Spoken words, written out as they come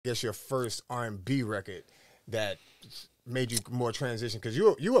guess your first R&B record that made you more transition? Because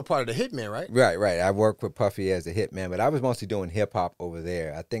you were part of the Hitman, right? Right. I worked with Puffy as a hitman, but I was mostly doing hip hop over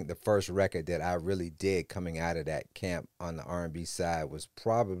there. I think the first record that I really did coming out of that camp on the R&B side was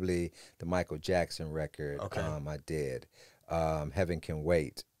probably the Michael Jackson record. Okay. I did. Heaven Can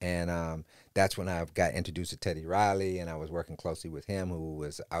Wait. And that's when I got introduced to Teddy Riley, and I was working closely with him, who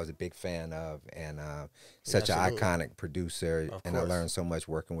I was a big fan of, and such an iconic producer, and I learned so much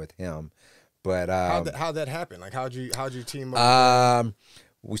working with him. But how'd that happen? Like how'd you team up?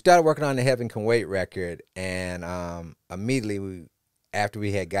 We started working on the Heaven Can Wait record, and immediately after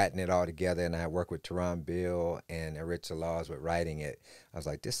we had gotten it all together, and I worked with Teron Bill and Aritza Laws with writing it, I was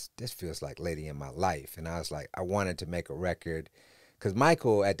like, this feels like Lady in My Life. And I was like, I wanted to make a record, because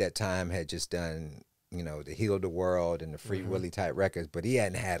Michael at that time had just done, you know, the Heal the World and the Free Willy type records, but he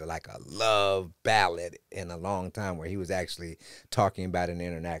hadn't had like a love ballad in a long time where he was actually talking about an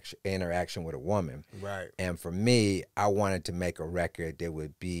interaction with a woman. Right. And for me, I wanted to make a record that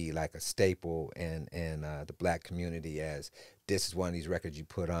would be like a staple in the black community, as this is one of these records you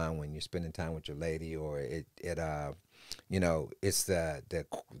put on when you're spending time with your lady, or you know, it's the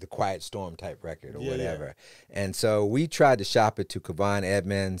Quiet Storm type record or whatever. Yeah. And so we tried to shop it to Kevon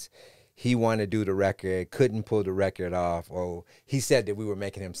Edmonds. He wanted to do the record, couldn't pull the record off. Or he said that we were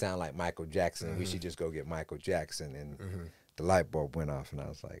making him sound like Michael Jackson. We should just go get Michael Jackson. And the light bulb went off, and I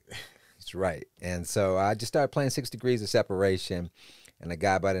was like, he's right. And so I just started playing 6 Degrees of Separation. And a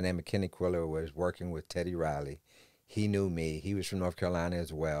guy by the name of Kenny Quiller was working with Teddy Riley. He knew me. He was from North Carolina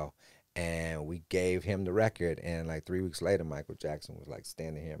as well. And we gave him the record, and like 3 weeks later, Michael Jackson was like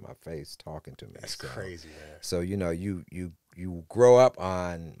standing here in my face talking to me. That's crazy, man. So, you know, you grow up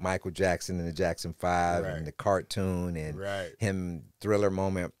on Michael Jackson and the Jackson 5 and the cartoon and him Thriller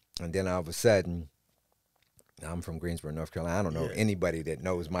moment, and then all of a sudden, I'm from Greensboro, North Carolina. I don't know anybody that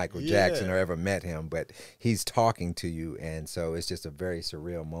knows Michael Jackson or ever met him, but he's talking to you, and so it's just a very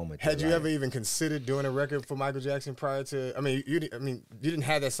surreal moment. Had you ever even considered doing a record for Michael Jackson prior to? I mean, you didn't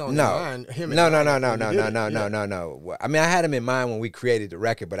have that song in mind. No. I mean, I had him in mind when we created the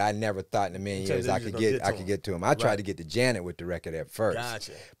record, but I never thought in a million years I could get to him. I tried to get to Janet with the record at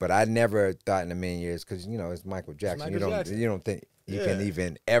first, but I never thought in a million years, because you know it's Michael Jackson. You don't think you can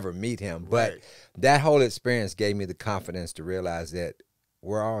even ever meet him. But that whole experience gave me the confidence to realize that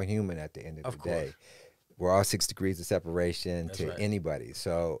we're all human at the end of the day. We're all 6 degrees of separation to anybody.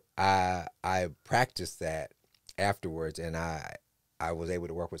 So I practiced that afterwards, and I was able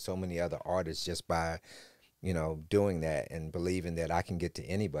to work with so many other artists just by, you know, doing that and believing that I can get to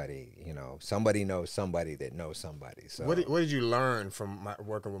anybody. You know, somebody knows somebody that knows somebody. So what did you learn from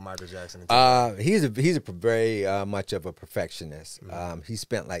working with Michael Jackson? He's a very much of a perfectionist. He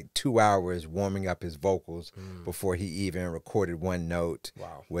spent like 2 hours warming up his vocals before he even recorded one note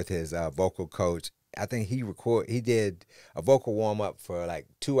with his vocal coach. I think he did a vocal warm up for like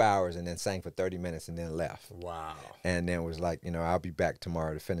 2 hours and then sang for 30 minutes and then left. Wow. And then was like, you know, I'll be back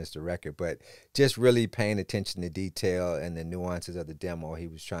tomorrow to finish the record. But just really paying attention to detail and the nuances of the demo. He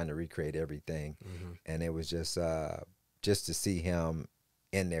was trying to recreate everything. And it was just to see him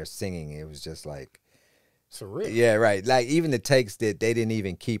in there singing, it was just like surreal. Yeah, right. Like even the takes that they didn't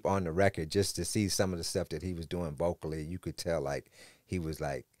even keep on the record, just to see some of the stuff that he was doing vocally, you could tell like he was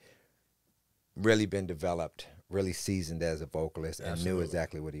like really been developed, really seasoned as a vocalist, and knew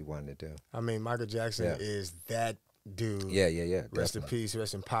exactly what he wanted to do. I mean, Michael Jackson is that dude. Yeah. Rest in peace,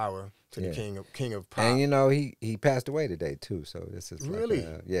 rest in power to the king of pop. And you know, he passed away today too. So this is really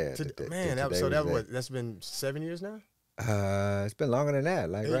like, that's been 7 years now. It's been longer than that.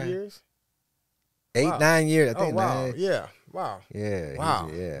 Like 8 years. 8, 9 years. I think. Wow. 9. Yeah. Wow. Yeah. Wow.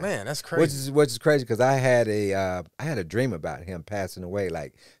 Man, that's crazy. Which is crazy, because I had a dream about him passing away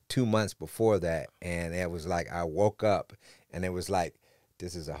like 2 months before that, and it was like I woke up and it was like,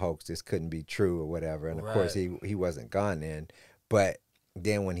 this is a hoax. This couldn't be true or whatever. And of course he wasn't gone then. But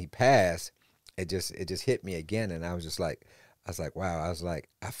then when he passed, it just hit me again, and I was like, wow. I was like,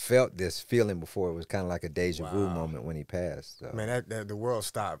 I felt this feeling before. It was kind of like a deja vu moment when he passed. So. Man, the world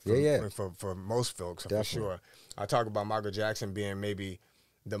stopped for most folks, for sure. I talk about Michael Jackson being maybe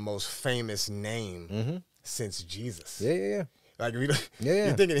the most famous name since Jesus. Yeah. Like, you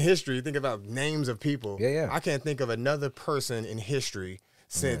think in history, you think about names of people. Yeah. I can't think of another person in history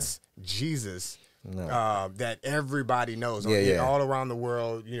since Jesus that everybody knows. All around the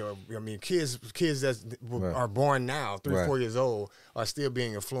world, you know, I mean, kids that are born now, 3 or 4 years old, are still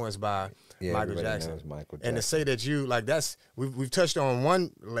being influenced by Michael Jackson. And to say that we've touched on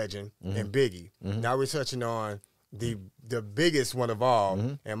one legend in Biggie. Now we're touching on the biggest one of all,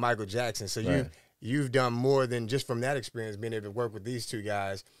 and Michael Jackson. So you've done more than just from that experience, being able to work with these two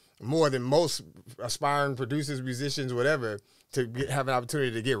guys, more than most aspiring producers, musicians, whatever, to have an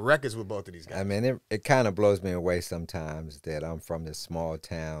opportunity to get records with both of these guys. I mean, it kind of blows me away sometimes that I'm from this small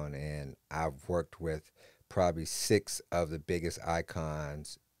town and I've worked with probably 6 of the biggest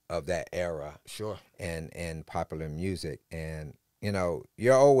icons of that era. Sure. And popular music. And, you know,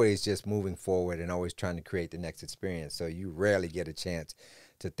 you're always just moving forward and always trying to create the next experience. So you rarely get a chance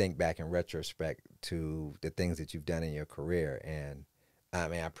to think back in retrospect to the things that you've done in your career. And I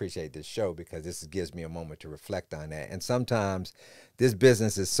mean, I appreciate this show because this gives me a moment to reflect on that. And sometimes this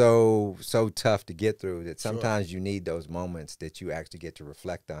business is so tough to get through that sometimes you need those moments that you actually get to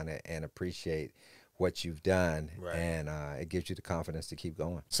reflect on it and appreciate what you've done, and it gives you the confidence to keep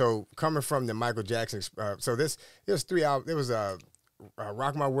going. So coming from the Michael Jackson, so there was 3 albums. There was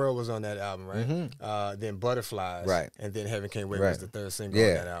Rock My World was on that album, right? Then Butterflies, right? And then Heaven Can't Wait was the 3rd single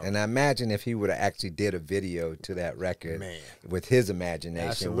on that album. And I imagine if he would have actually did a video to that record, with his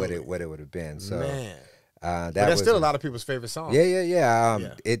imagination, what it would have been. So, but that's still a lot of people's favorite song.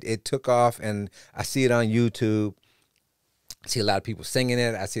 It took off, and I see it on YouTube. I see a lot of people singing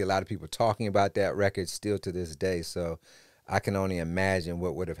it. I see a lot of people talking about that record still to this day. So I can only imagine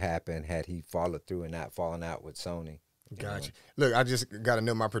what would have happened had he followed through and not fallen out with Sony. Gotcha. Look, I just got to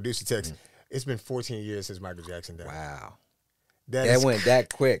know my producer text. It's been 14 years since Michael Jackson died. Wow. That went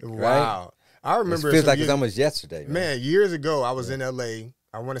that quick, right? Wow. I remember it feels like it's almost yesterday. Man, years ago, I was in L.A.,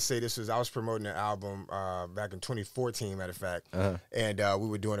 I want to say I was promoting an album back in 2014, matter of fact, and we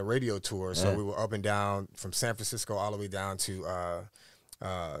were doing a radio tour. So we were up and down from San Francisco all the way down to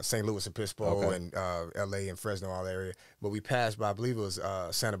St. Louis Obispo and L.A. and Fresno, all that area. But we passed by, I believe it was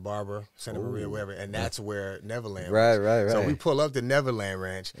Santa Barbara, Santa Maria, wherever, and that's where Neverland was. Right. So we pull up to Neverland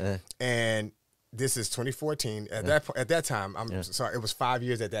Ranch, and this is 2014. At that time, I'm sorry, it was 5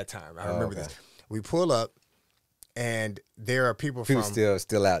 years at that time. I remember this. We pull up. And there are people from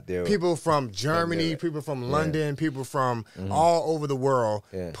still out there. People from Germany, people from London, people from all over the world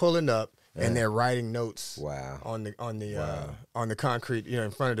pulling up, and they're writing notes. Wow. On the concrete,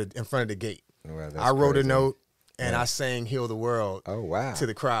 in front of the gate. Wow, I wrote a note and I sang "Heal the World." Oh wow. To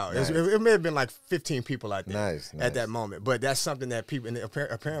the crowd. Nice. It may have been like 15 people out there at that moment, but that's something that people, and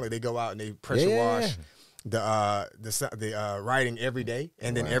apparently they go out and they pressure wash the writing every day,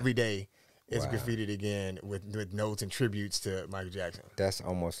 and then every day. It's graffitied again with notes and tributes to Michael Jackson. That's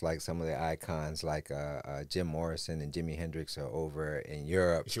almost like some of the icons like Jim Morrison and Jimi Hendrix are over in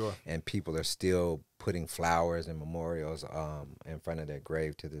Europe. Sure. And people are still putting flowers and memorials in front of their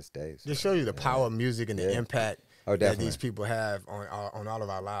grave to this day. So, just show you the power of music and the impact that these people have on all of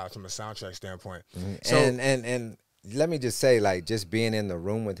our lives from a soundtrack standpoint. So, and let me just say, like, just being in the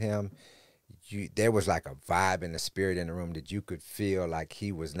room with him, there was like a vibe and a spirit in the room that you could feel like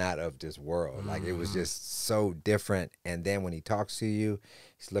he was not of this world. Like it was just so different. And then when he talks to you,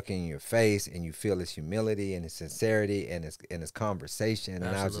 he's looking in your face and you feel his humility and his sincerity and his conversation.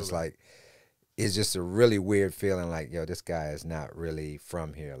 And I was just like, it's just a really weird feeling like, yo, this guy is not really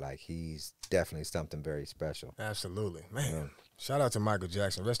from here. Like he's definitely something very special. Absolutely. Man, shout out to Michael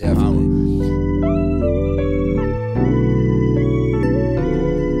Jackson. Rest in power.